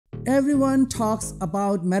Everyone talks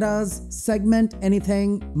about Meta's segment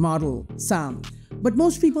anything model, SAM, but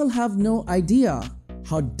most people have no idea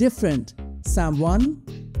how different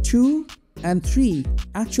SAM-1, 2, and 3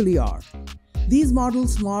 actually are. These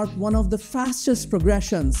models mark one of the fastest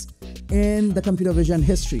progressions in the computer vision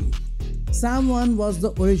history. SAM-1 was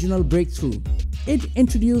the original breakthrough. It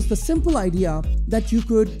introduced the simple idea that you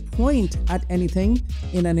could point at anything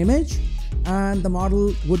in an image and the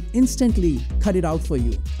model would instantly cut it out for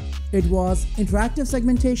you. It was interactive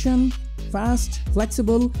segmentation, fast,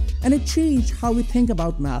 flexible, and it changed how we think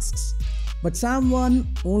about masks. But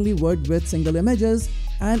SAM-1 only worked with single images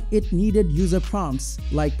and it needed user prompts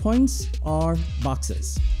like points or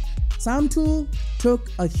boxes. SAM-2 took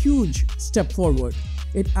a huge step forward.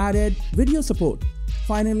 It added video support,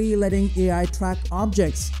 finally letting AI track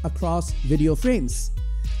objects across video frames.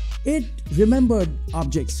 It remembered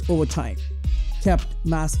objects over time, kept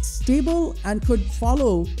masks stable, and could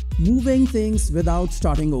follow moving things without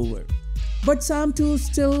starting over. But SAM-2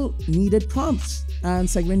 still needed prompts, and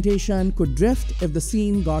segmentation could drift if the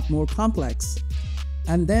scene got more complex.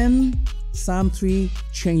 And then SAM-3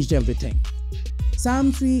 changed everything.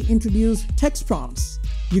 SAM-3 introduced text prompts.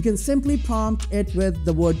 You can simply prompt it with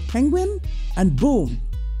the word penguin, and boom,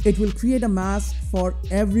 it will create a mask for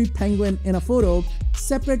every penguin in a photo,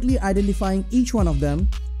 separately identifying each one of them.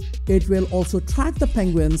 It will also track the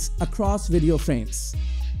penguins across video frames.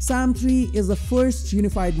 SAM-3 is the first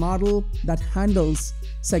unified model that handles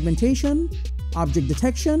segmentation, object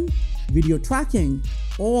detection, video tracking,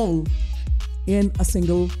 all in a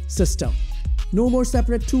single system. No more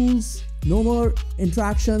separate tools, no more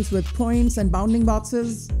interactions with points and bounding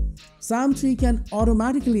boxes. SAM-3 can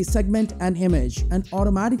automatically segment an image and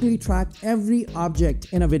automatically track every object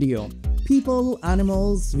in a video. People,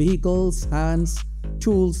 animals, vehicles, hands,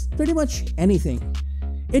 tools, pretty much anything.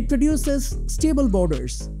 It produces stable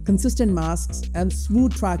borders, consistent masks, and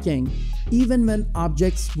smooth tracking even when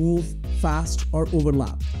objects move fast or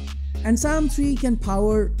overlap. And SAM-3 can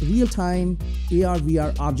power real-time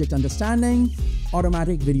AR/VR object understanding,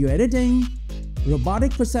 automatic video editing,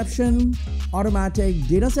 robotic perception, automatic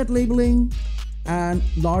dataset labeling, and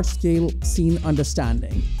large-scale scene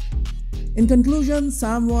understanding. In conclusion,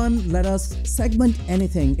 SAM-1 let us segment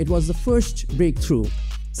anything. It was the first breakthrough.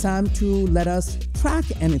 SAM-2 let us track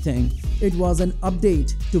anything. It was an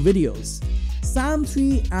update to videos.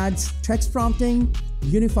 SAM-3 adds text prompting,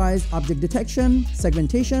 unifies object detection,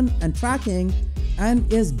 segmentation, and tracking,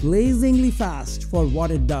 and is blazingly fast for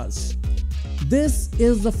what it does. This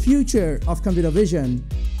is the future of computer vision,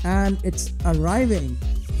 and it's arriving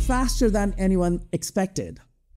faster than anyone expected.